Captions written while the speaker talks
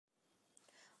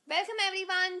Welcome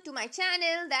everyone to my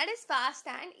channel, that is Fast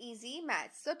and Easy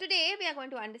Maths. So today we are going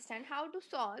to understand how to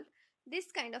solve this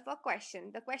kind of a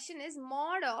question. The question is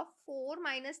mod of 4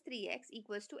 minus 3x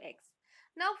equals to x.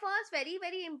 Now first,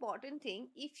 very important thing,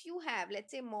 if you have,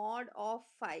 let's say, mod of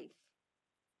 5,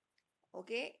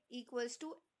 okay, equals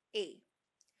to a.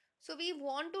 So we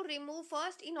want to remove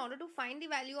first, in order to find the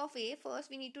value of a, first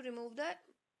we need to remove the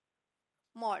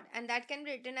mod, and that can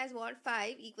be written as what?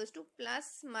 5 equals to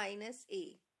plus minus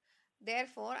a.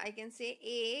 Therefore, I can say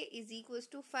a is equals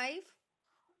to 5,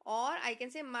 or I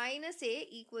can say minus a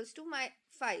equals to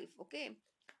 5. Okay.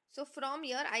 So from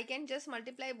here, I can just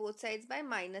multiply both sides by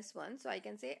minus 1. So I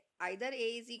can say either a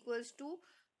is equals to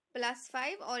plus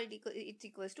 5 or it's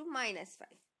equals to minus 5.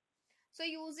 So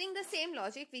using the same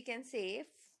logic, we can say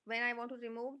when I want to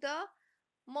remove the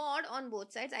mod on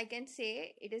both sides, I can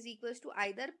say it is equals to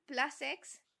either plus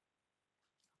x,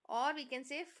 or we can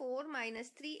say 4 minus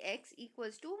 3x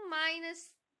equals to minus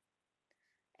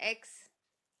x.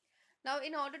 Now,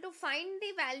 in order to find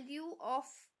the value of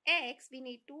x, we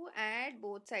need to add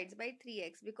both sides by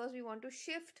 3x, because we want to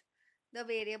shift the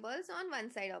variables on one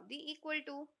side of the equal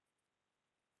to.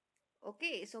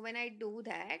 Okay, so when I do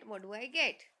that, what do I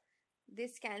get?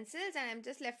 This cancels and I'm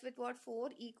just left with what?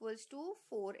 4 equals to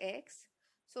 4x.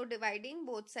 So dividing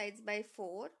both sides by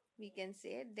 4, we can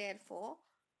say therefore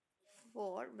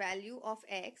for value of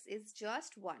x is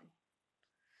just 1.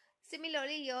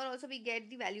 Similarly, here also we get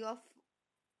the value of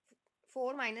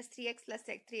 4 minus 3x plus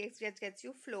 3x gets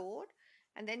you float,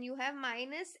 and then you have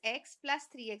minus x plus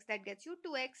 3x, that gets you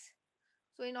 2x.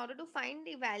 So in order to find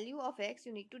the value of x,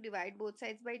 you need to divide both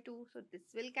sides by 2. So this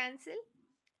will cancel,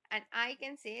 and I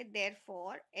can say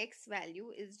therefore x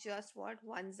value is just what?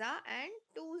 1za and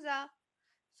 2za.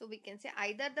 So we can say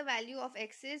either the value of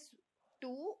x is 2,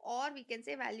 or we can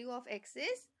say value of x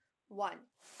is 1.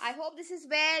 I hope this is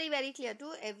very clear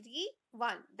to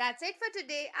everyone. That's it for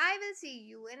today. I will see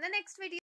you in the next video.